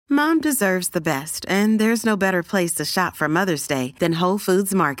Mom deserves the best, and there's no better place to shop for Mother's Day than Whole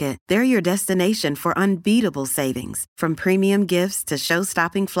Foods Market. They're your destination for unbeatable savings, from premium gifts to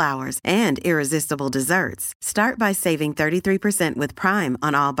show-stopping flowers and irresistible desserts. Start by saving 33% with Prime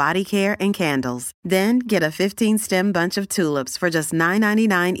on all body care and candles. Then get a 15-stem bunch of tulips for just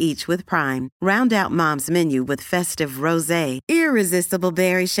 $9.99 each with Prime. Round out Mom's menu with festive rosé, irresistible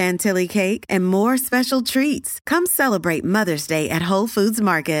berry chantilly cake, and more special treats. Come celebrate Mother's Day at Whole Foods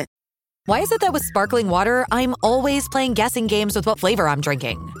Market. Why is it that with sparkling water, I'm always playing guessing games with what flavor I'm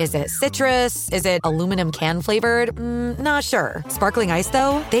drinking? Is it citrus? Is it aluminum can flavored? Not sure. Sparkling Ice,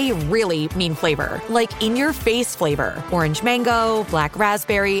 though, they really mean flavor. Like in-your-face flavor. Orange mango, black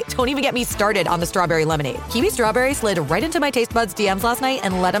raspberry. Don't even get me started on the strawberry lemonade. Kiwi Strawberry slid right into my taste buds DMs last night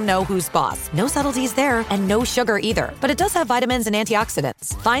and let them know who's boss. No subtleties there, and no sugar either. But it does have vitamins and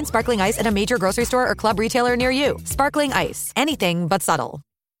antioxidants. Find Sparkling Ice at a major grocery store or club retailer near you. Sparkling Ice. Anything but subtle.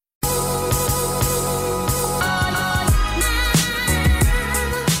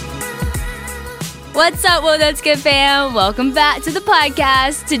 What's up, Whoa That's Good fam? Welcome back to the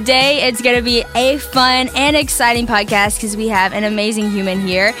podcast. Today, it's going to be a fun and exciting podcast because we have an amazing human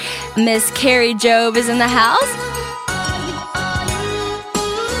here. Miss Carrie Jobe is in the house.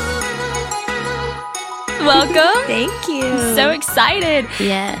 Welcome. Thank you. I'm so excited.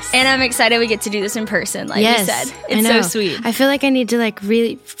 Yes. And I'm excited we get to do this in person, like you said. It's so sweet. I feel like I need to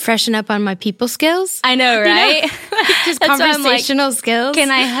really freshen up on my people skills. I know, right? Just conversational skills.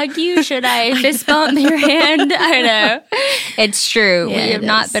 Can I hug you? Should I fist bump your hand? I know. It's true. Yeah, we have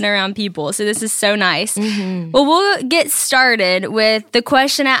not been around people, so this is so nice. Mm-hmm. Well, we'll get started with the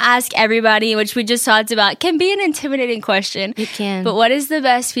question I ask everybody, which we just talked about. Can be an intimidating question. It can. But what is the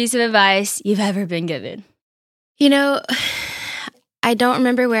best piece of advice you've ever been given? You know, I don't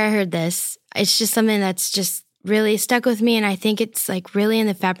remember where I heard this. It's just something that's just really stuck with me, and I think it's like really in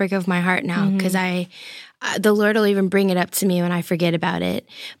the fabric of my heart now because the Lord will even bring it up to me when I forget about it.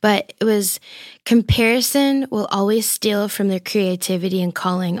 But it was, comparison will always steal from the creativity and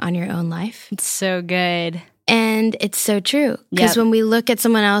calling on your own life. It's so good. And it's so true because when we look at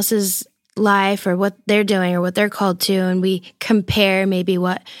someone else's life or what they're doing or what they're called to, and we compare maybe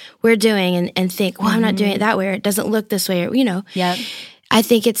what we're doing and think, well, I'm not doing it that way, or it doesn't look this way, or, you know. Yep. I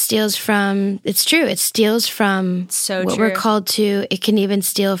think it steals from, it's true, it steals from what we're called to. It can even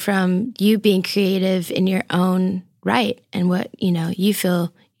steal from you being creative in your own right and what, you know, you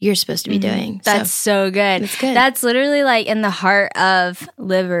feel you're supposed to be doing. That's so good. It's good. That's literally like in the heart of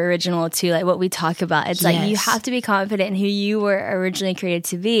Live Original too, like what we talk about. It's like you have to be confident in who you were originally created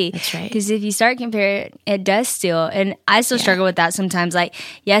to be. That's right. Because if you start comparing, it does steal. And I still struggle with that sometimes. Like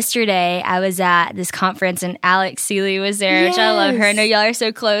yesterday, I was at this conference and Alex Seeley was there, which I love her. I know y'all are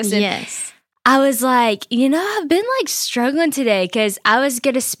so close. And I was like, you know, I've been like struggling today because I was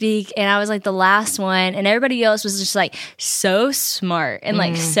going to speak and I was like the last one and everybody else was just like so smart and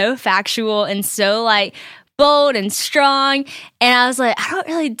like so factual and so like bold and strong. And I was like, I don't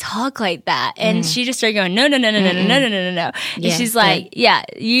really talk like that. And she just started going, no. And she's like,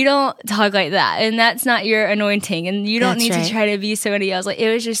 you don't talk like that. And that's not your anointing. And you don't need to try to be somebody else. Like,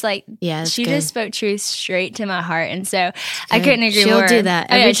 it was just like, she just spoke truth straight to my heart. And so I couldn't agree more. She'll do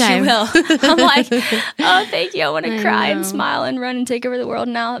that every time. She will. I'm like, oh, thank you. I want to cry and smile and run and take over the world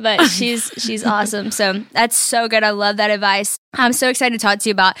now. But she's awesome. So that's so good. I love that advice. I'm so excited to talk to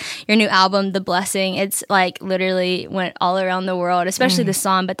you about your new album, The Blessing. It's like literally went all around the world, especially the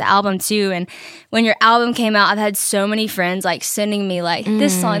song, but the album too. And when your album came out, I've had so many friends like sending me like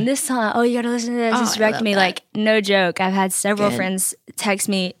this song, oh, you got to listen to this. It's wrecked me. Like, no joke. I've had several friends text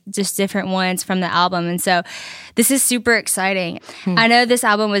me just different ones from the album. And so this is super exciting. I know this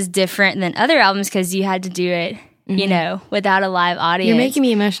album was different than other albums because you had to do it, you know, without a live audience. You're making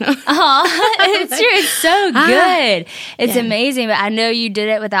me emotional. Oh, it's true. It's so good. It's amazing. But I know you did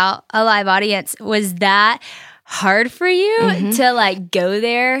it without a live audience. Was that hard for you to like go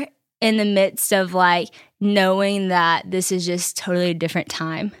there in the midst of like knowing that this is just totally a different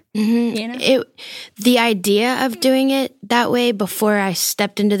time? You know? The idea of doing it that way before I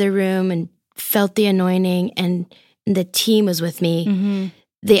stepped into the room and felt the anointing and the team was with me,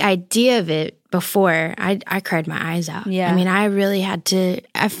 the idea of it before, I cried my eyes out. I mean, I really had to,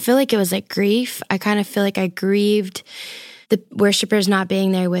 I feel like it was like grief. I kind of feel like I grieved the worshipers not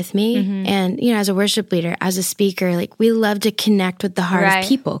being there with me. And, you know, as a worship leader, as a speaker, like we love to connect with the heart of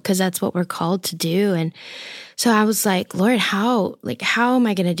people because that's what we're called to do. And so I was like, Lord, how am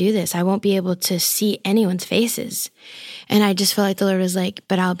I going to do this? I won't be able to see anyone's faces. And I just felt like the Lord was like,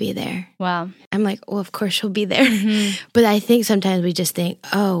 but I'll be there. Wow. I'm like, well, of course she'll be there. But I think sometimes we just think,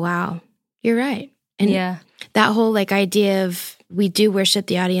 oh, wow, you're right. And that whole like idea of We do worship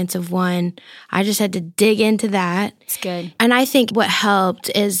the audience of one. I just had to dig into that. It's good. And I think what helped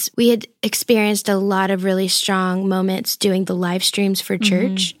is we had experienced a lot of really strong moments doing the live streams for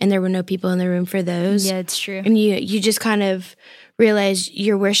church, and there were no people in the room for those. Yeah, it's true. And you just kind of realize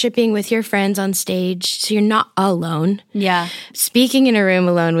you're worshiping with your friends on stage, so you're not alone. Yeah. Speaking in a room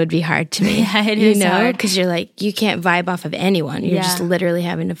alone would be hard to me. Yeah, it is hard. Because you're like, you can't vibe off of anyone. You're just literally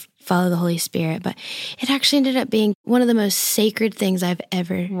having to follow the Holy Spirit. But it actually ended up being one of the most sacred things I've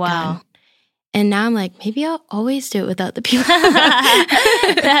ever done. And now I'm like, maybe I'll always do it without the people.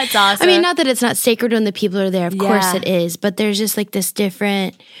 That's awesome. I mean, not that it's not sacred when the people are there. Of course it is. But there's just like this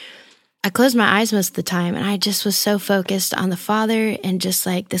different... I closed my eyes most of the time, and I just was so focused on the Father and just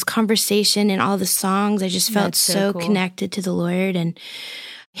like this conversation and all the songs. I just felt so cool. Connected to the Lord. And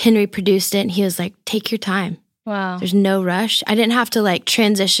Henry produced it, and he was like, take your time. Wow. There's no rush. I didn't have to like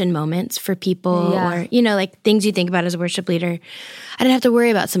transition moments for people or, like things you think about as a worship leader. I didn't have to worry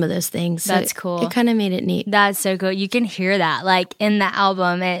about some of those things. So That's cool. It kind of made it neat. That's so cool. You can hear that. Like in the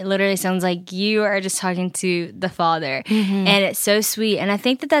album, it literally sounds like you are just talking to the Father. And it's so sweet. And I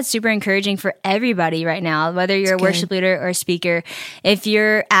think that that's super encouraging for everybody right now, whether you're a worship leader or a speaker. If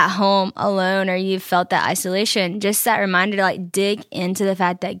you're at home alone or you've felt that isolation, just that reminder to like dig into the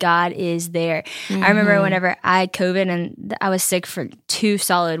fact that God is there. I remember whenever I had COVID and I was sick for 2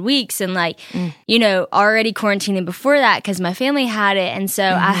 solid weeks and like, already quarantining before that because my family had it. And so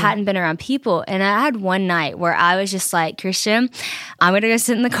I hadn't been around people. And I had one night where I was just like, Christian, I'm going to go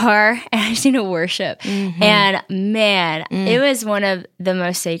sit in the car and I just need to worship. And man, it was one of the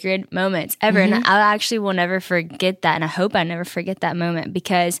most sacred moments ever. And I actually will never forget that. And I hope I never forget that moment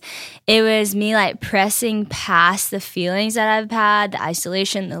because it was me like pressing past the feelings that I've had, the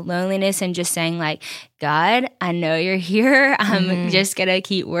isolation, the loneliness, and just saying like, God, I know you're here. I'm just going to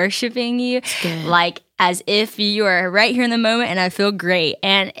keep worshiping you like as if you are right here in the moment and I feel great.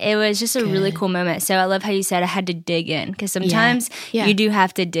 And it was just a really cool moment. So I love how you said I had to dig in because sometimes you do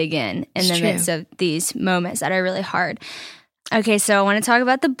have to dig in the midst of these moments that are really hard. Okay, so I want to talk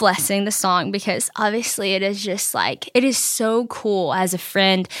about The Blessing, the song, because obviously it is just like, it is so cool as a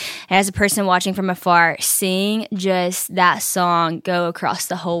friend, as a person watching from afar, seeing just that song go across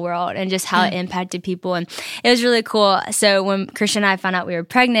the whole world and just how it impacted people. And it was really cool. So when Christian and I found out we were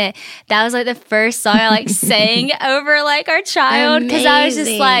pregnant, that was like the first song I like sang over like our child because I was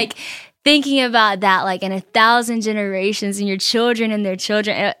just like, thinking about that, like in 1,000 generations and your children and their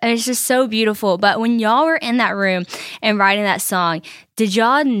children, it's just so beautiful. But when y'all were in that room and writing that song, did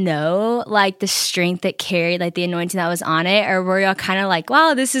y'all know like the strength that carried, like the anointing that was on it? Or were y'all kind of like,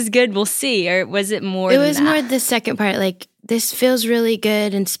 wow, this is good, we'll see? Or was it more It was more the second part, like this feels really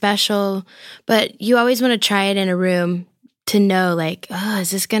good and special, but you always want to try it in a room to know like, oh, is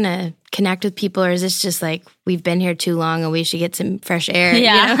this going to connect with people or is this just like we've been here too long and we should get some fresh air?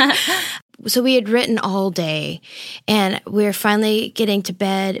 Yeah. So we had written all day and we were finally getting to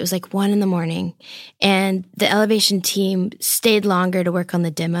bed. It was like 1 a.m. and the Elevation team stayed longer to work on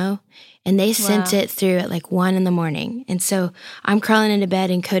the demo and they sent it through at like 1 a.m. And so I'm crawling into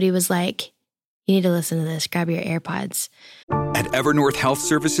bed and Cody was like, you need to listen to this. Grab your AirPods. At Evernorth Health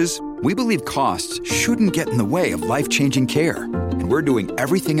Services, we believe costs shouldn't get in the way of life-changing care. And we're doing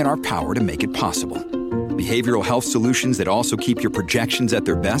everything in our power to make it possible. Behavioral health solutions that also keep your projections at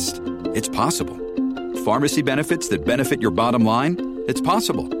their best? It's possible. Pharmacy benefits that benefit your bottom line? It's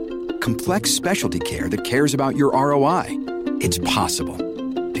possible. Complex specialty care that cares about your ROI? It's possible.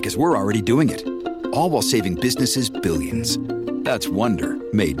 Because we're already doing it. All while saving businesses billions. That's Wonder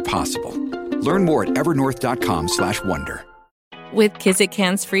made possible. Learn more at evernorth.com/wonder. With Kizik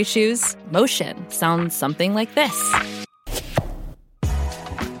hands-free shoes, motion sounds something like this.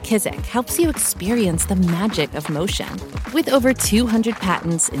 Kizik helps you experience the magic of motion. With over 200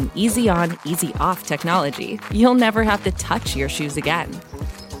 patents and easy-on, easy-off technology, you'll never have to touch your shoes again.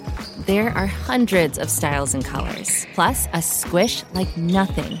 There are hundreds of styles and colors, plus a squish like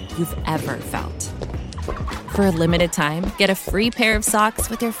nothing you've ever felt. For a limited time, get a free pair of socks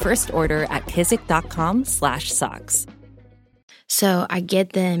with your first order at kizik.com/socks. So I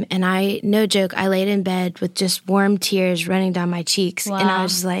get them, and no joke, I laid in bed with just warm tears running down my cheeks. Wow. And I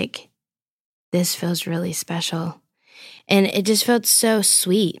was like, this feels really special. And it just felt so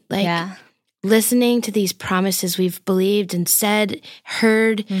sweet. Like listening to these promises we've believed and said,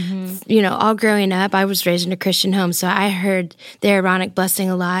 heard, all growing up. I was raised in a Christian home, so I heard the Aaronic blessing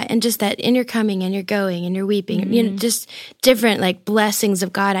a lot. And just that, and you're coming, and you're going, and you're weeping. Just different like blessings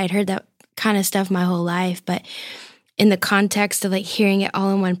of God. I'd heard that kind of stuff my whole life, but in the context of like hearing it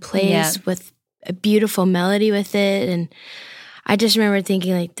all in one place with a beautiful melody with it. And I just remember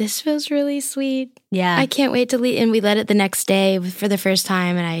thinking like, this feels really sweet. Yeah. I can't wait to leave. And we led it the next day for the first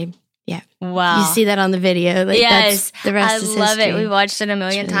time. And wow. You see that on the video. Like, yes. The rest is love history. it. We watched it a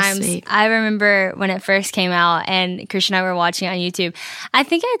million times. Sweet. I remember when it first came out and Christian and I were watching it on YouTube. I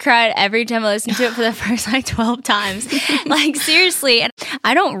think I cried every time I listened to it for the first 12 times. Like, seriously. And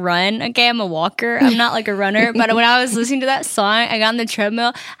I don't run. Okay. I'm a walker. I'm not like a runner. But when I was listening to that song, I got on the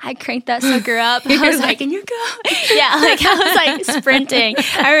treadmill. I cranked that sucker up. I was like, can you go? Yeah. Like, I was like sprinting.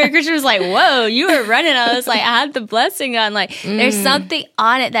 I remember Christian was like, whoa, you were running. I was like, I had the blessing on. Like, there's something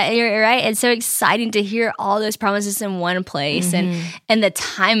on it that you're right. It's so exciting to hear all those promises in one place, and the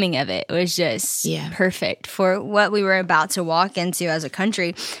timing of it was just perfect for what we were about to walk into as a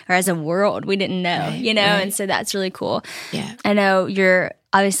country or as a world we didn't know, and so that's really cool. Yeah, I know you're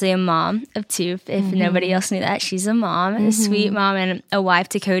obviously a mom of two. If nobody else knew that, she's a mom, a sweet mom, and a wife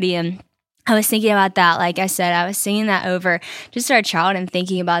to Cody. And I was thinking about that. Like I said, I was singing that over just our child and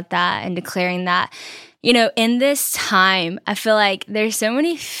thinking about that and declaring that. In this time, I feel like there's so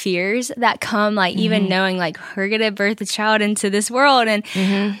many fears that come, like even knowing like we're going to birth a child into this world. And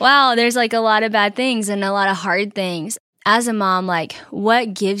wow, there's like a lot of bad things and a lot of hard things. As a mom, like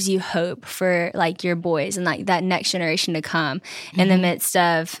what gives you hope for like your boys and like that next generation to come in the midst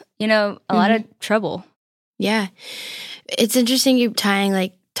of, a lot of trouble? Yeah. It's interesting you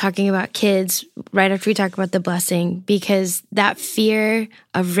talking about kids right after we talk about the blessing, because that fear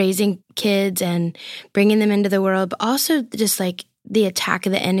of raising kids and bringing them into the world, but also just like the attack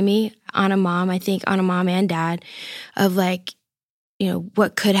of the enemy on a mom, I think on a mom and dad of like,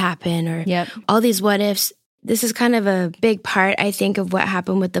 what could happen or all these what ifs. This is kind of a big part, I think, of what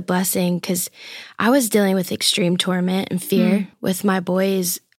happened with the blessing, because I was dealing with extreme torment and fear with my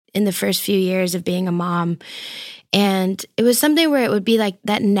boys in the first few years of being a mom. And it was something where it would be like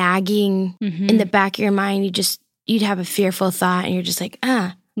that nagging in the back of your mind. You'd have a fearful thought and you're just like,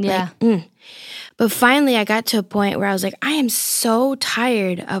 But finally I got to a point where I was like, I am so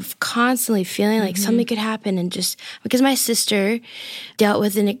tired of constantly feeling like something could happen. And just because my sister dealt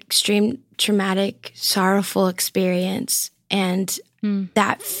with an extreme traumatic, sorrowful experience, and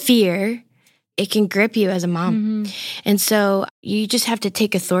that fear, it can grip you as a mom. And so you just have to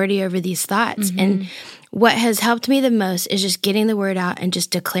take authority over these thoughts. And what has helped me the most is just getting the word out and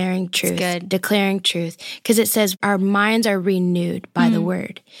just declaring truth. Declaring truth. Because it says our minds are renewed by the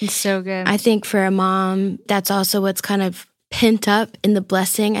word. It's so good. I think for a mom, that's also what's kind of pent up in the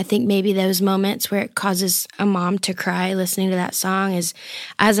blessing. I think maybe those moments where it causes a mom to cry listening to that song is,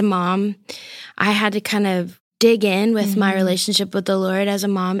 as a mom, I had to kind of dig in with my relationship with the Lord as a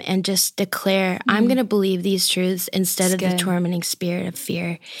mom and just declare, I'm going to believe these truths instead of the tormenting spirit of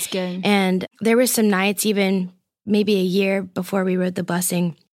fear. It's good. And there were some nights, even maybe a year before we wrote the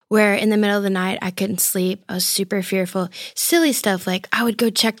blessing, where in the middle of the night, I couldn't sleep. I was super fearful. Silly stuff like I would go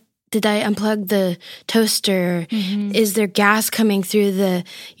check, did I unplug the toaster? Is there gas coming through the,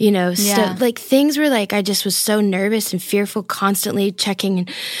 stuff? Like things were like, I just was so nervous and fearful, constantly checking.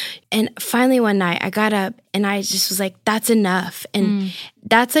 And finally one night I got up and I just was like, that's enough. And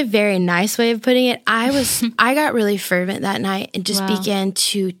that's a very nice way of putting it. I got really fervent that night and just began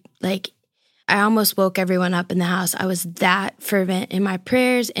to I almost woke everyone up in the house. I was that fervent in my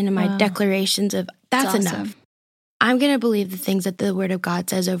prayers and in my declarations of that's enough. I'm going to believe the things that the Word of God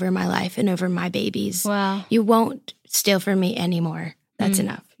says over my life and over my babies. Wow. You won't steal from me anymore. That's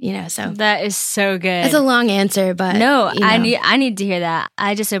enough, so. That is so good. It's a long answer, but. No, I need to hear that.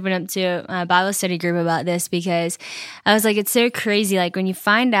 I just opened up to a Bible study group about this because I was like, it's so crazy. Like when you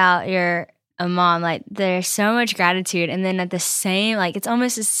find out you're a mom, like there's so much gratitude. And then at the same, it's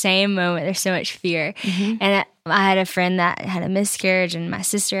almost the same moment, there's so much fear. And I had a friend that had a miscarriage and my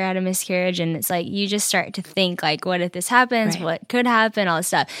sister had a miscarriage, and it's like you just start to think what if this happens, what could happen, all this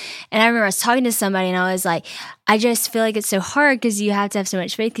stuff. And I remember I was talking to somebody and I was like, I just feel like it's so hard because you have to have so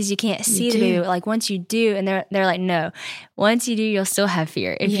much faith because you can't see the baby. But once you do, and they're like, no, once you do, you'll still have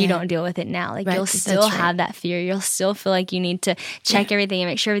fear if you don't deal with it now. You'll still have that fear. You'll still feel like you need to check everything and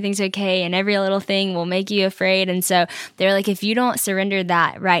make sure everything's okay, and every little thing will make you afraid. And so they're like, if you don't surrender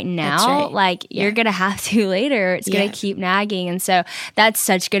that right now, you're going to have to later. It's going to keep nagging. And so that's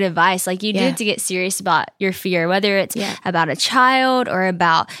such good advice. You do have to get serious about your fear, whether it's about a child or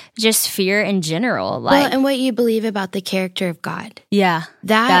about just fear in general. And what you believe about the character of God. Yeah.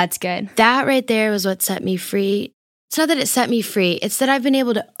 That's good. That right there was what set me free. It's not that it set me free. It's that I've been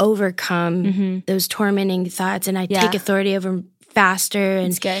able to overcome those tormenting thoughts, and I take authority over faster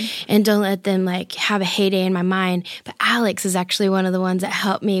and don't let them like have a heyday in my mind. But Alex is actually one of the ones that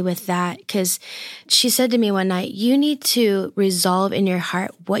helped me with that, because she said to me one night, you need to resolve in your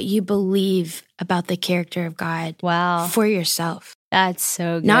heart what you believe about the character of God. Wow. For yourself. That's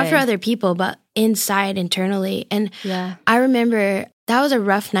so good. Not for other people, but inside, internally. And I remember that was a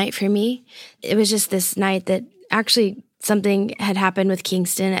rough night for me. It was just this night that actually something had happened with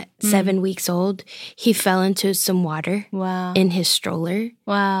Kingston at 7 weeks old. He fell into some water in his stroller.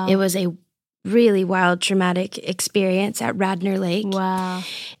 Wow. It was a really wild, traumatic experience at Radnor Lake. Wow.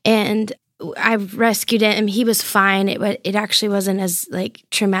 And I rescued him. He was fine. It actually wasn't as like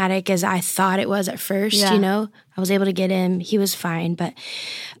traumatic as I thought it was at first, you know? I was able to get him. He was fine. But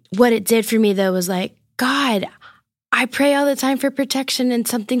what it did for me, though, was like, God, I pray all the time for protection and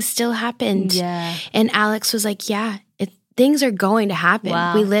something still happened. Yeah. And Alex was like, things are going to happen.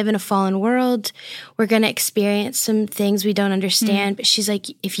 Wow. We live in a fallen world. We're going to experience some things we don't understand. But she's like,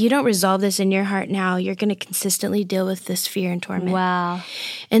 if you don't resolve this in your heart now, you're going to consistently deal with this fear and torment. Wow.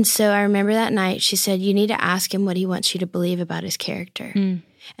 And so I remember that night, she said, you need to ask him what he wants you to believe about his character. And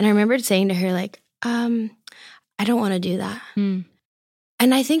I remembered saying to her, like, I don't want to do that. And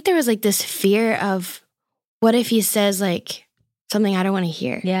I think there was like this fear of, what if he says like something I don't want to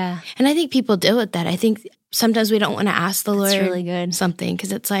hear? Yeah. And I think people deal with that. I think sometimes we don't want to ask the Lord really good. something,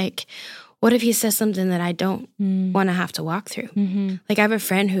 because it's like, what if he says something that I don't want to have to walk through? Like I have a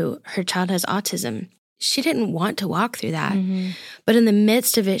friend who her child has autism. She didn't want to walk through that. But in the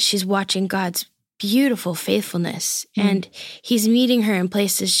midst of it, she's watching God's beautiful faithfulness. And he's meeting her in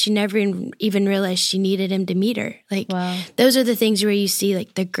places she never even realized she needed him to meet her. Like those are the things where you see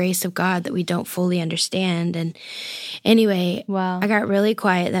like the grace of God that we don't fully understand. And anyway, I got really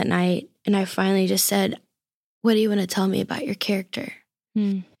quiet that night, and I finally just said, what do you want to tell me about your character?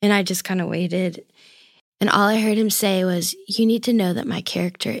 And I just kind of waited. And all I heard him say was, you need to know that my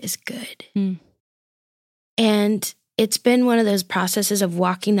character is good. And it's been one of those processes of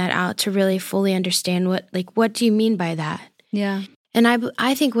walking that out to really fully understand what do you mean by that? Yeah. And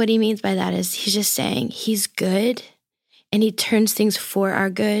I think what he means by that is he's just saying he's good and he turns things for our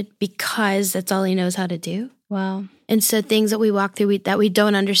good because that's all he knows how to do. Wow. And so things that we walk through that we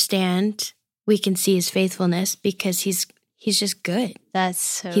don't understand, we can see his faithfulness because he's just good. That's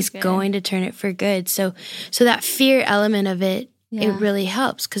so He's good. going to turn it for good. So that fear element of it, it really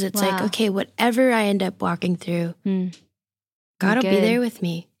helps, because it's like, okay, whatever I end up walking through, God will be there with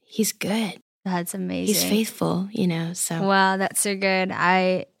me. He's good. That's amazing. He's faithful, so. Wow, that's so good.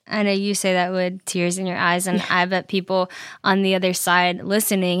 I know you say that with tears in your eyes, and I bet people on the other side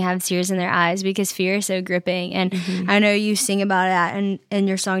listening have tears in their eyes because fear is so gripping. And I know you sing about that in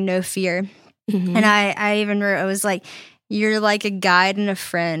your song, No Fear. And I even wrote, I was like, you're like a guide and a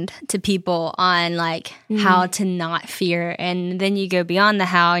friend to people on like how to not fear. And then you go beyond the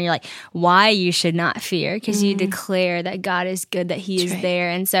how and you're like, why you should not fear, because you declare that God is good, that he is there.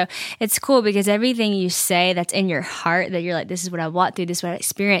 And so it's cool because everything you say that's in your heart, that you're like, this is what I walked through, this is what I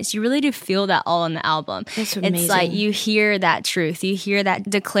experienced, you really do feel that all in the album. That's amazing. It's like you hear that truth, you hear that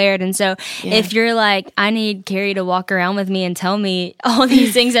declared. And so if you're like, I need Carrie to walk around with me and tell me all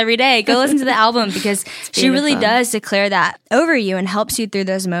these things every day, go listen to the album, because she really does declare that over you and helps you through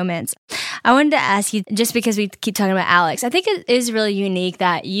those moments. I wanted to ask you, just because we keep talking about Alex, I think it is really unique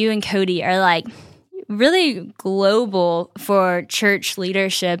that you and Cody are like really global for church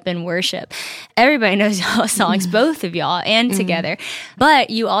leadership and worship. Everybody knows y'all songs, both of y'all and together. But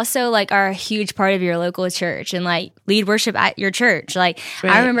you also like are a huge part of your local church and like lead worship at your church. Like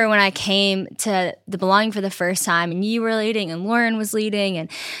I remember when I came to the Belonging for the first time and you were leading and Lauren was leading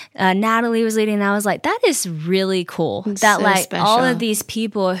and Natalie was leading, and I was like, that is really cool. It's that so like special. all of these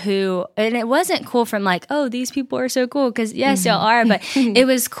people who, and it wasn't cool from like, oh, these people are so cool, because yes, y'all are, but it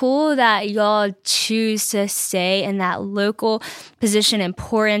was cool that y'all choose to stay in that local position and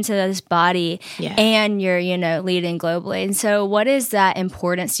pour into this body, and you're, leading globally. And so what is that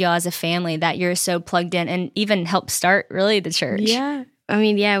importance to y'all as a family that you're so plugged in and even helped start really the church? Yeah. I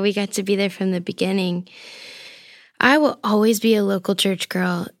mean, we got to be there from the beginning. I will always be a local church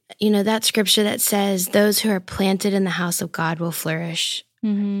girl. That scripture that says, those who are planted in the house of God will flourish.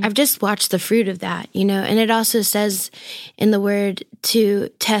 I've just watched the fruit of that, and it also says in the word to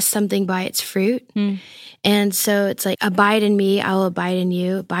test something by its fruit. And so it's like, abide in me, I will abide in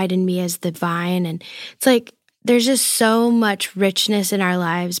you, abide in me as the vine. And it's like, there's just so much richness in our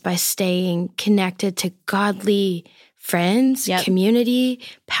lives by staying connected to godly friends, community,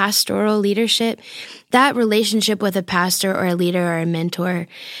 pastoral leadership. That relationship with a pastor or a leader or a mentor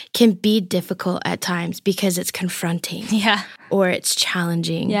can be difficult at times because it's confronting. Yeah. Or it's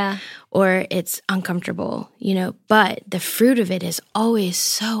challenging. Yeah. Or it's uncomfortable, but the fruit of it is always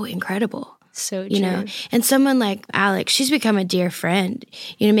so incredible. So true. And someone like Alex, she's become a dear friend.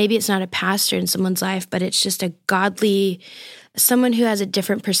 Maybe it's not a pastor in someone's life, but it's just a godly, someone who has a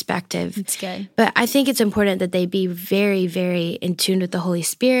different perspective. It's good. But I think it's important that they be very, very in tune with the Holy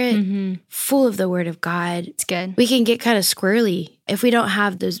Spirit, full of the Word of God. It's good. We can get kind of squirrely if we don't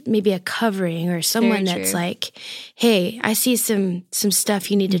have those, maybe a covering or someone that's like, hey, I see some stuff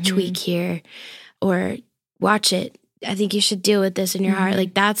you need to tweak here, or watch it. I think you should deal with this in your heart.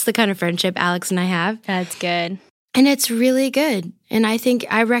 Like, that's the kind of friendship Alex and I have. That's good. And it's really good. And I think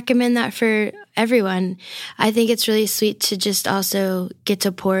I recommend that for everyone. I think it's really sweet to just also get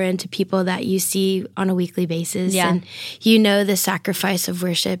to pour into people that you see on a weekly basis. Yeah. And the sacrifice of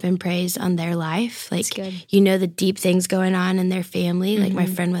worship and praise on their life. Like, good. The deep things going on in their family. Like my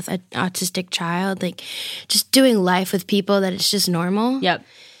friend with an autistic child. Like, just doing life with people that it's just normal. Yep.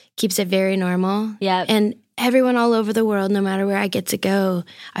 Keeps it very normal. Yep. And everyone all over the world, no matter where I get to go,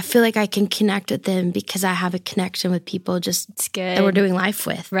 I feel like I can connect with them because I have a connection with people that we're doing life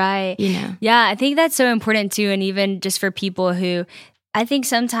with. Right. Yeah, I think that's so important too. And even just for people who, I think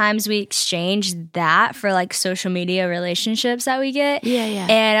sometimes we exchange that for like social media relationships that we get. Yeah.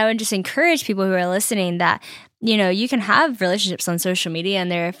 And I would just encourage people who are listening that, you can have relationships on social media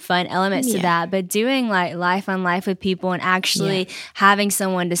and there are fun elements to that, but doing like life on life with people and actually having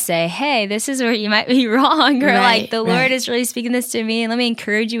someone to say, hey, this is where you might be wrong, or like the Lord is really speaking this to me and let me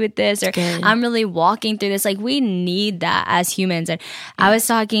encourage you with this, or I'm really walking through this. Like, we need that as humans. And I was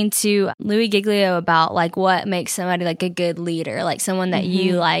talking to Louis Giglio about like what makes somebody like a good leader, like someone that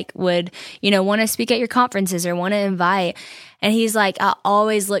you like would, want to speak at your conferences or want to invite. And he's like, I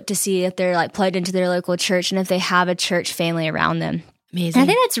always look to see if they're like plugged into their local church and if they have a church family around them. Amazing. And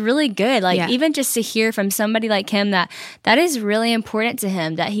I think that's really good. Like, even just to hear from somebody like him that is really important to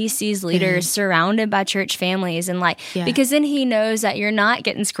him, that he sees leaders surrounded by church families, and like, because then he knows that you're not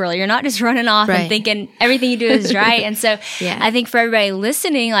getting squirrely. You're not just running off and thinking everything you do is right. And so I think for everybody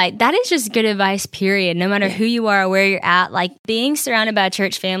listening, like, that is just good advice, period. No matter who you are or where you're at, like being surrounded by a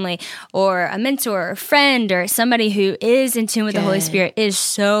church family or a mentor or a friend or somebody who is in tune with the Holy Spirit is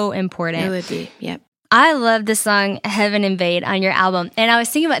so important. It would be. Yep. I love the song Heaven Invade on your album. And I was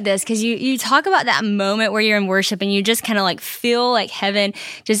thinking about this because you talk about that moment where you're in worship and you just kind of like feel like heaven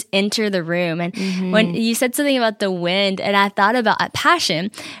just enter the room. And when you said something about the wind, and I thought about at Passion,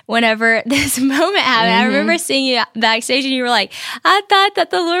 whenever this moment happened, I remember seeing you backstage and you were like, I thought that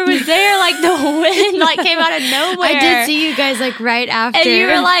the Lord was there, like the wind like came out of nowhere. I did see you guys like right after. And you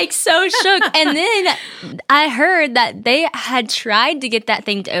were like so shook. And then I heard that they had tried to get that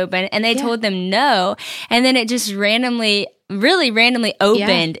thing to open and they told them no. And then it just really randomly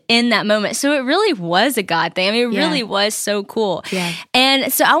opened in that moment. So it really was a God thing. I mean, it really was so cool. Yeah.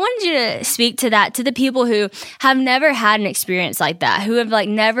 And so I wanted you to speak to that, to the people who have never had an experience like that, who have like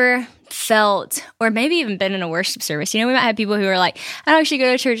never felt, or maybe even been in a worship service. We might have people who are like, I don't actually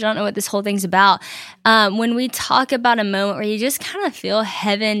go to church. I don't know what this whole thing's about. When we talk about a moment where you just kind of feel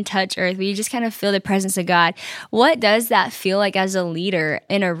heaven touch earth, where you just kind of feel the presence of God, what does that feel like as a leader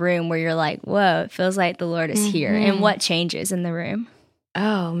in a room where you're like, whoa, it feels like the Lord is here? And what changes in the room?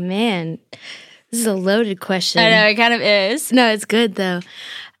 Oh, man. This is a loaded question. I know, it kind of is. No, it's good, though.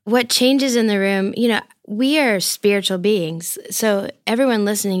 What changes in the room, we are spiritual beings. So everyone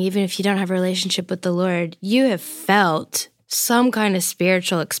listening, even if you don't have a relationship with the Lord, you have felt some kind of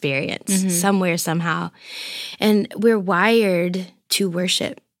spiritual experience somewhere, somehow. And we're wired to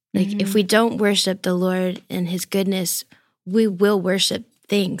worship. Like, if we don't worship the Lord and His goodness, we will worship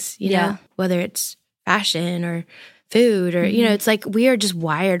things, know, whether it's fashion or food or, it's like we are just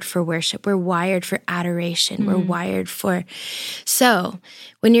wired for worship. We're wired for adoration. We're wired for... So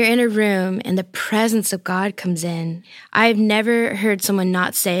when you're in a room and the presence of God comes in, I've never heard someone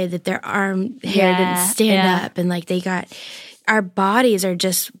not say that their arm hair didn't stand up and like they got... Our bodies are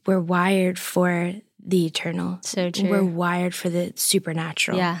just... We're wired for the eternal. So true. We're wired for the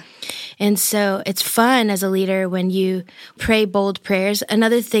supernatural. Yeah. And so it's fun as a leader when you pray bold prayers.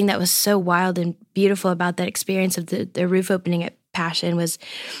 Another thing that was so wild and beautiful about that experience of the roof opening at Passion was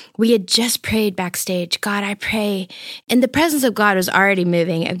we had just prayed backstage, God, I pray. And the presence of God was already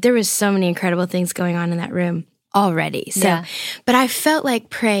moving. There was so many incredible things going on in that room already. So, but I felt like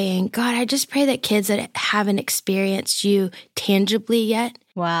praying, God, I just pray that kids that haven't experienced you tangibly yet,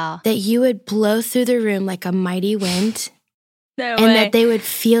 that you would blow through the room like a mighty wind, and that they would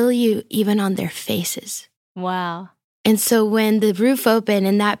feel you even on their faces. Wow. And so when the roof opened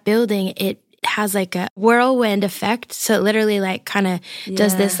in that building, it has like a whirlwind effect. So it literally like kind of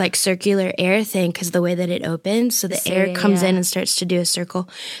does this like circular air thing because the way that it opens. So the air comes in and starts to do a circle.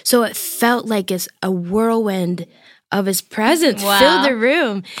 So it felt like it's a whirlwind of his presence filled the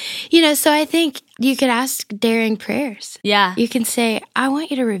room. So I think you could ask daring prayers. Yeah. You can say, I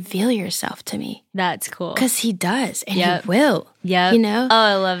want you to reveal yourself to me. That's cool. Because he does, and he will. Yeah. Oh,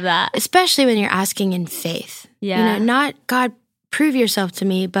 I love that. Especially when you're asking in faith. Yeah. Not God, prove yourself to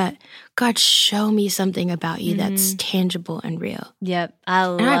me, but God, show me something about you that's tangible and real. Yep. I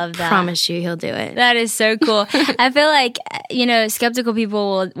love that. I promise you he'll do it. That is so cool. I feel like, skeptical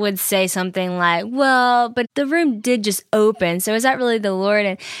people would say something like, well, but the room did just open. So is that really the Lord?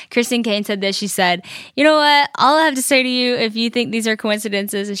 And Kristen Kane said this. She said, you know what? All I have to say to you, if you think these are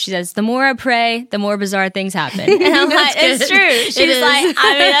coincidences, is she says, the more I pray, the more bizarre things happen. And I'm like, it's true. She's like,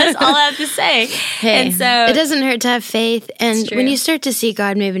 that's all I have to say. Hey, and so it doesn't hurt to have faith. And when you start to see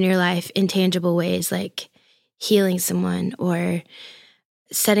God move in your life in tangible ways, like healing someone or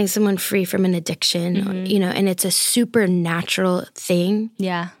setting someone free from an addiction, and it's a supernatural thing.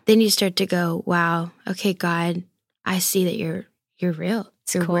 Yeah. Then you start to go, wow, okay, God, I see that you're real.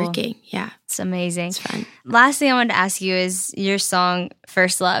 You're working. Yeah. It's amazing. It's fun. Last thing I wanted to ask you is your song,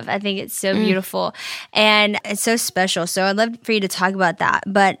 First Love. I think it's so beautiful and it's so special. So I'd love for you to talk about that.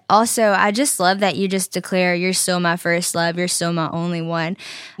 But also, I just love that you just declare, you're still my first love. You're still my only one.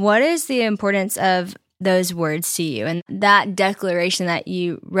 What is the importance of those words to you and that declaration that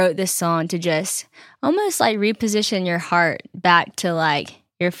you wrote this song to just almost like reposition your heart back to like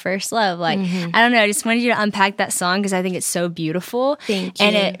your first love? Like, I don't know, I just wanted you to unpack that song because I think it's so beautiful. Thank you.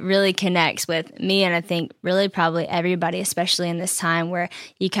 And it really connects with me and I think really probably everybody, especially in this time where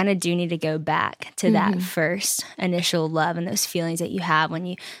you kind of do need to go back to that first initial love and those feelings that you have when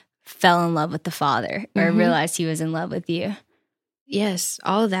you fell in love with the Father or realized he was in love with you. Yes,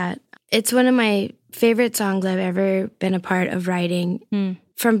 all of that. It's one of my favorite songs I've ever been a part of writing.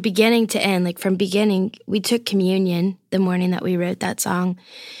 From beginning to end, like from beginning, we took communion the morning that we wrote that song.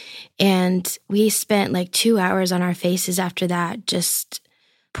 And we spent like 2 hours on our faces after that, just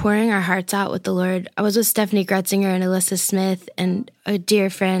pouring our hearts out with the Lord. I was with Stephanie Gretzinger and Alyssa Smith and a dear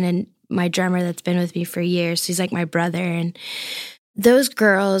friend and my drummer that's been with me for years. He's like my brother. And those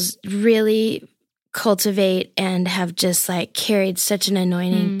girls really cultivate and have just like carried such an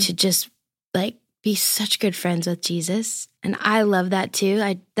anointing to just like be such good friends with Jesus. And I love that too.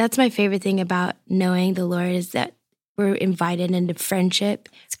 That's my favorite thing about knowing the Lord is that we're invited into friendship,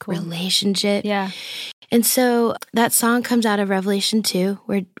 relationship. Yeah. And so that song comes out of Revelation 2,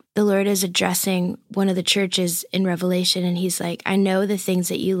 where the Lord is addressing one of the churches in Revelation. And he's like, I know the things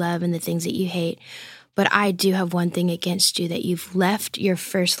that you love and the things that you hate, but I do have one thing against you, that you've left your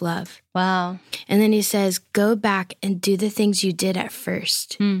first love. Wow. And then he says, go back and do the things you did at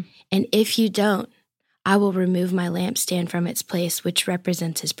first. And if you don't, I will remove my lampstand from its place, which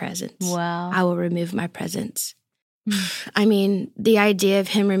represents his presence. Wow. I will remove my presence. I mean, the idea of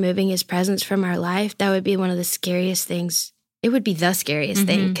him removing his presence from our life, that would be one of the scariest things. It would be the scariest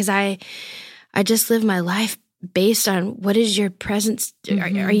thing, because I just live my life based on, what is your presence?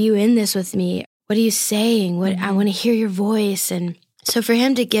 Are you in this with me? What are you saying? I want to hear your voice. And so for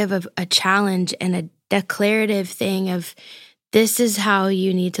him to give a challenge and a declarative thing of, this is how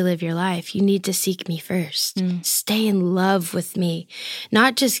you need to live your life. You need to seek me first. Stay in love with me.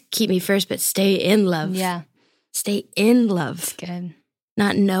 Not just keep me first, but stay in love. Yeah. Stay in love. That's good.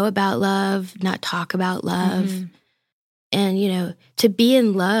 Not know about love, not talk about love. And, to be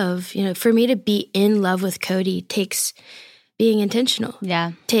in love, for me to be in love with Cody takes being intentional.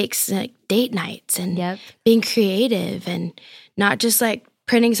 Yeah. Takes like date nights and being creative and not just like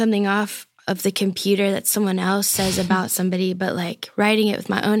printing something off of the computer that someone else says about somebody, but like writing it with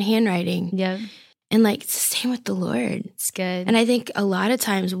my own handwriting. Yeah. And like it's the same with the Lord. It's good. And I think a lot of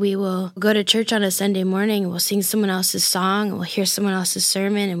times we will go to church on a Sunday morning and we'll sing someone else's song and we'll hear someone else's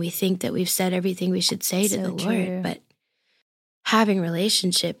sermon and we think that we've said everything we should say to the Lord. But having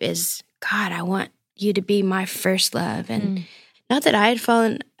relationship is, God, I want you to be my first love. And not that I had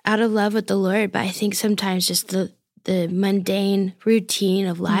fallen out of love with the Lord, but I think sometimes just the mundane routine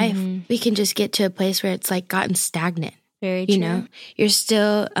of life, we can just get to a place where it's like gotten stagnant. Very true. You're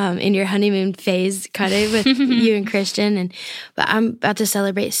still in your honeymoon phase kind of with you and Christian. But I'm about to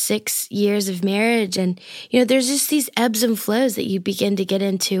celebrate 6 years of marriage. And, there's just these ebbs and flows that you begin to get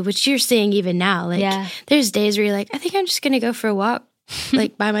into, which you're seeing even now. Like there's days where you're like, I think I'm just going to go for a walk,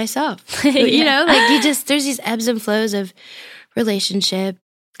 like by myself. There's these ebbs and flows of relationship.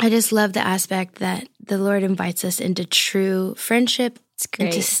 I just love the aspect that the Lord invites us into true friendship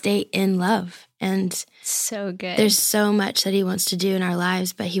and to stay in love. And so good. There's so much that he wants to do in our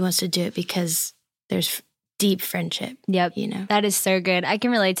lives, but he wants to do it because there's deep friendship. Yep. That is so good. I can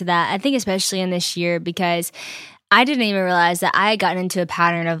relate to that. I think especially in this year, because I didn't even realize that I had gotten into a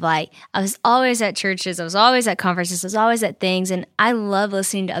pattern of like, I was always at churches, I was always at conferences, I was always at things, and I love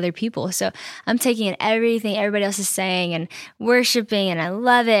listening to other people. So I'm taking in everything everybody else is saying and worshiping, and I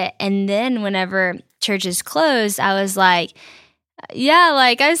love it. And then whenever churches closed, I was like, yeah,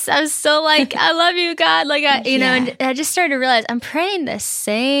 like I was still like, I love you, God. Like, and I just started to realize I'm praying the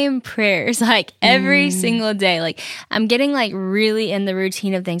same prayers like every single day. Like I'm getting like really in the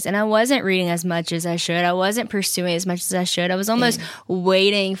routine of things, and I wasn't reading as much as I should. I wasn't pursuing as much as I should. I was almost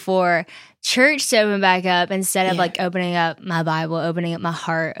waiting for church to open back up instead of like opening up my Bible, opening up my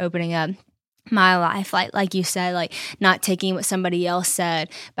heart, opening up my life, like you said, like not taking what somebody else said,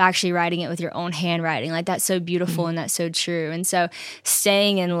 but actually writing it with your own handwriting. Like that's so beautiful and that's so true. And so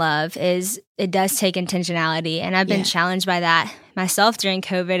staying in love it does take intentionality. And I've been challenged by that myself during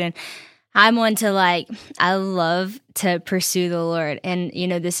COVID. And I'm one to I love to pursue the Lord. And,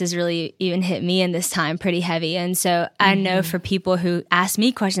 this has really even hit me in this time pretty heavy. And so I know for people who ask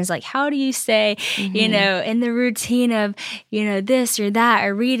me questions like, how do you stay, in the routine of, this or that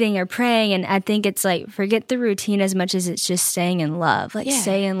or reading or praying? And I think it's like, forget the routine as much as it's just staying in love,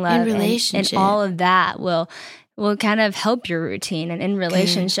 stay in love. In relationship. And all of that will kind of help your routine and in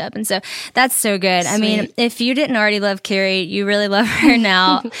relationship. And so that's so good. Sweet. I mean, if you didn't already love Carrie, you really love her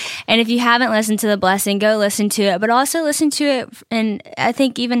now. And if you haven't listened to The Blessing, go listen to it, but also listen to it. And I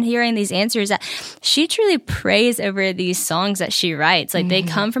think even hearing these answers, that she truly prays over these songs that she writes. Like they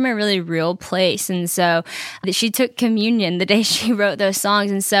come from a really real place. And so she took communion the day she wrote those songs.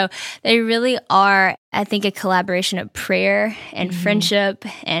 And so they really are, I think, a collaboration of prayer and friendship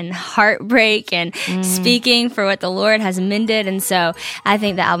and heartbreak and speaking for what the Lord has mended. And so I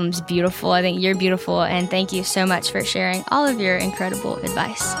think the album's beautiful. I think you're beautiful. And thank you so much for sharing all of your incredible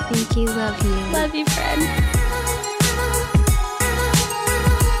advice. Thank you. Love you. Love you, friend.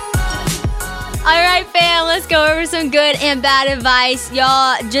 All right, fam, let's go over some good and bad advice.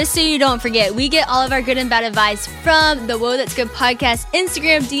 Y'all, just so you don't forget, we get all of our good and bad advice from the Whoa That's Good podcast,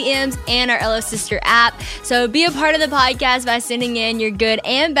 Instagram DMs, and our LO Sister app. So be a part of the podcast by sending in your good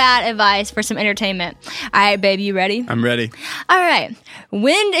and bad advice for some entertainment. All right, baby, you ready? I'm ready. All right.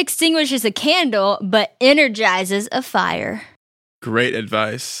 Wind extinguishes a candle, but energizes a fire. Great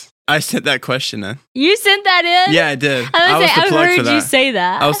advice. I sent that question in. You sent that in? Yeah, I did. I've heard you say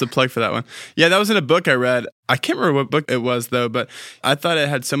that. I was the plug for that one. Yeah, that was in a book I read. I can't remember what book it was, though, but I thought it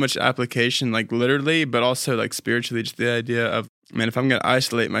had so much application, like literally, but also like spiritually, just the idea of, man, if I'm going to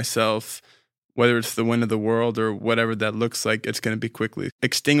isolate myself, whether it's the wind of the world or whatever that looks like, it's going to be quickly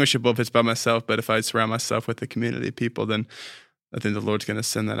extinguishable if it's by myself. But if I surround myself with a community of people, then I think the Lord's going to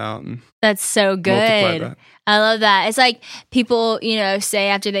send that out. And that's so good. That. I love that. It's like people, say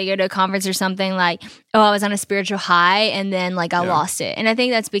after they go to a conference or something like, oh, I was on a spiritual high and then I lost it. And I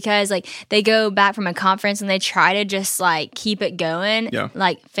think that's because they go back from a conference and they try to just keep it going,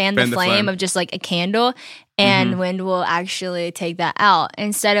 fan the flame of just a candle. And wind will actually take that out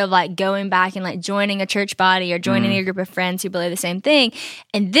instead of going back and joining a church body or joining a group of friends who believe the same thing.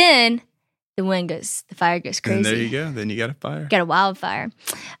 And then the fire goes crazy. And there you go. Then you got a fire. Got a wildfire.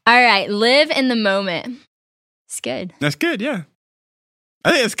 All right. Live in the moment. It's good. That's good. Yeah.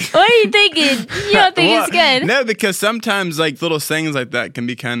 I think it's good. What are you thinking? You don't think it's good? No, because sometimes little sayings like that can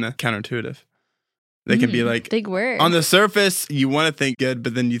be kind of counterintuitive. They can be big word. On the surface, you want to think good,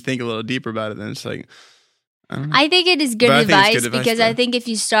 but then you think a little deeper about it, then it's I don't know. I think it is good advice because I think if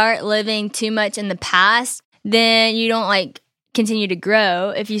you start living too much in the past, then you don't continue to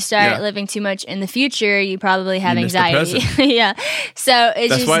grow. If you start living too much in the future, you probably have anxiety. Yeah. So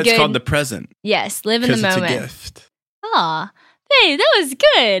that's why it's called the present. Yes. Live in the moment. It's a gift. Aw. Hey, that was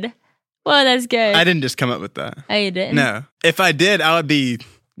good. Well, that's good. I didn't just come up with that. Oh, you didn't? No. If I did, I would be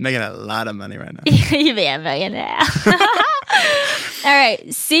making a lot of money right now. You'd be a millionaire. All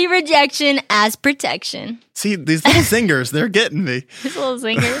right. See rejection as protection. See, these little singers, they're getting me. These little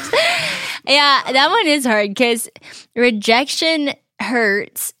singers. Yeah, that one is hard because rejection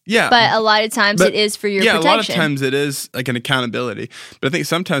hurts. Yeah. But a lot of times it is for your protection. Yeah, a lot of times it is an accountability. But I think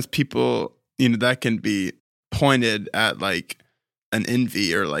sometimes people, that can be pointed at an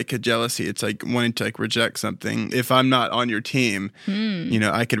envy or a jealousy. It's wanting to reject something. If I'm not on your team,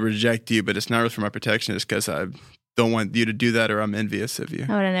 I could reject you, but it's not really for my protection. It's because I don't want you to do that or I'm envious of you.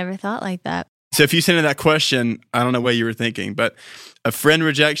 I would have never thought like that. So if you send in that question, I don't know what you were thinking, but a friend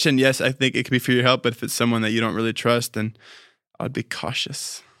rejection, yes, I think it could be for your help, but if it's someone that you don't really trust, then I'd be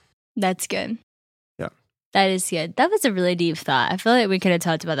cautious. That's good. Yeah. That is good. That was a really deep thought. I feel like we could have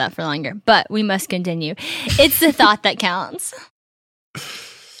talked about that for longer, but we must continue. It's the thought that counts.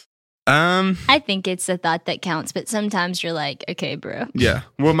 I think it's the thought that counts, but sometimes you're like, okay, bro. Yeah.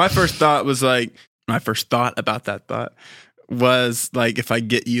 Well, my first thought about that thought was like, if I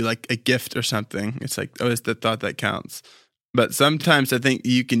get you like a gift or something, it's like, oh, it's the thought that counts. But sometimes I think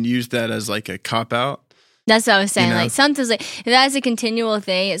you can use that as like a cop out. That's what I was saying. You know? Like sometimes, like if that's a continual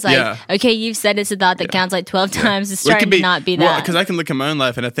thing, it's like, okay, you've said it's a thought that counts like 12 times. It's starting to not be that. Well, because I can look at my own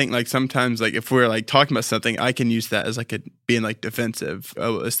life, and I think like sometimes, like if we're like talking about something, I can use that as like being like defensive.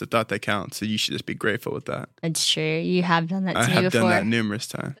 Oh, it's the thought that counts, so you should just be grateful with that. It's true. You have done that to me before. I have done that numerous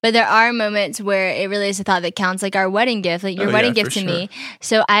times. But there are moments where it really is a thought that counts, like our wedding gift, like your wedding gift to me.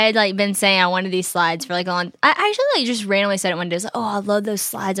 So I had like been saying I wanted these slides for like a long. I actually like just randomly said it one day. I was like, oh, I love those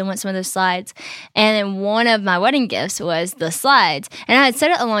slides. I want some of those slides. And then one of my wedding gifts was the slides, and I had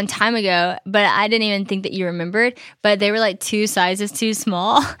said it a long time ago, but I didn't even think that you remembered. But they were like 2 sizes too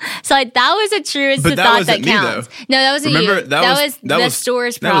small, so like that was a true. It's the thought that counts. No, that wasn't you. That was the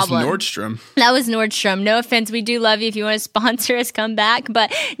store's problem. That was Nordstrom. That was Nordstrom. No offense, we do love you. If you want to sponsor us, come back.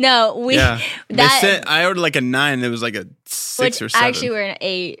 But no, we. Yeah. I ordered like a 9. And it was like a 6 or 7. Actually, we're an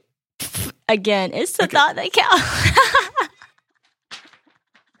 8. Again, it's the thought that counts.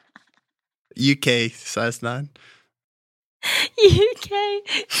 UK size 9. UK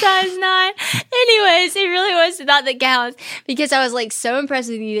size 9. Anyways, it really was the thought that counts because I was like so impressed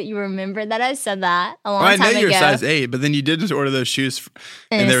with you that you remembered that I said that a long time ago. I know you're size 8, but then you did just order those shoes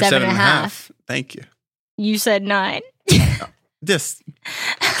and they were 7.5. Thank you. You said 9. Just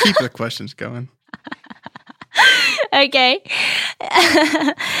keep the questions going. Okay.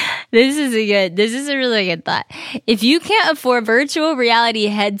 This is a really good thought. If you can't afford virtual reality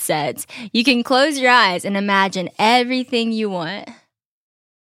headsets, you can close your eyes and imagine everything you want.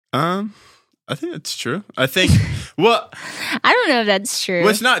 I think that's true. I think, well, I don't know if that's true. Well,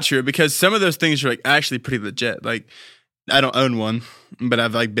 it's not true because some of those things are like actually pretty legit. Like, I don't own one, but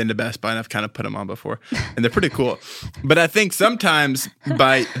I've like been to Best Buy and I've kind of put them on before, and they're pretty cool. But I think sometimes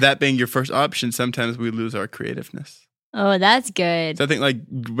by that being your first option, sometimes we lose our creativeness. Oh, that's good. So I think like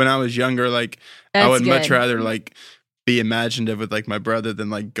when I was younger, like I would much rather like be imaginative with like my brother than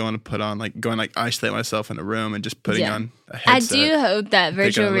like going isolate myself in a room and just putting on a headset. I do hope that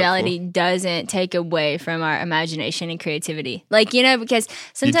virtual reality doesn't take away from our imagination and creativity. Like, you know, because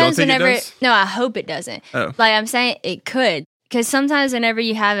sometimes no, I hope it doesn't. Oh. Like I'm saying it could. Because sometimes whenever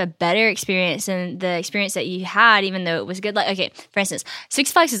you have a better experience than the experience that you had, even though it was good, like, okay, for instance,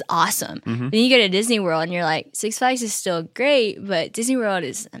 Six Flags is awesome. Mm-hmm. Then you go to Disney World and you're like, Six Flags is still great, but Disney World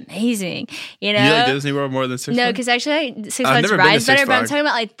is amazing. You know? You like Disney World more than Six Flags? No, because actually Six Flags rides better, but I'm talking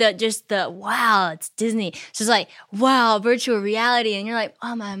about like the wow, it's Disney. So it's like, wow, virtual reality. And you're like,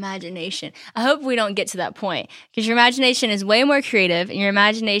 oh, my imagination. I hope we don't get to that point because your imagination is way more creative and your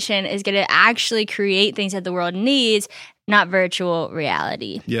imagination is going to actually create things that the world needs. Not virtual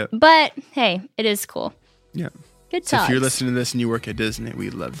reality. Yeah. But hey, it is cool. Yeah. Good so talks. if you're listening to this and you work at Disney, we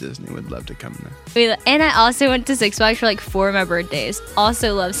love Disney. We'd love to come there. And I also went to Six Flags for like 4 of my birthdays.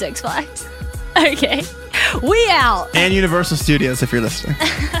 Also love Six Flags. Okay. We out. And Universal Studios if you're listening.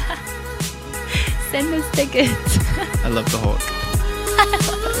 Send us tickets. I love the Hulk.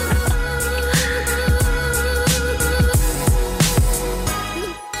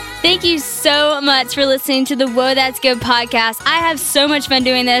 Thank you so much for listening to the Whoa, That's Good podcast. I have so much fun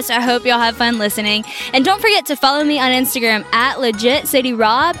doing this. I hope y'all have fun listening. And don't forget to follow me on Instagram at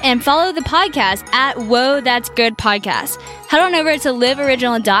LegitCityRob and follow the podcast at Whoa, That's Good podcast. Head on over to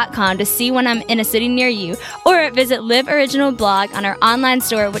liveoriginal.com to see when I'm in a city near you, or visit Live Original blog on our online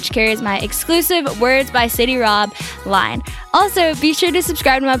store, which carries my exclusive Words by City Rob line. Also, be sure to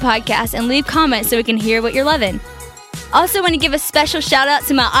subscribe to my podcast and leave comments so we can hear what you're loving. Also want to give a special shout out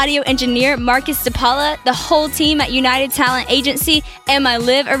to my audio engineer, Marcus DePaula, the whole team at United Talent Agency, and my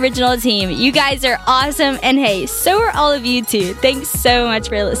Live Original team. You guys are awesome, and hey, so are all of you too. Thanks so much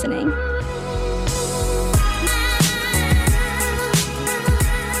for listening.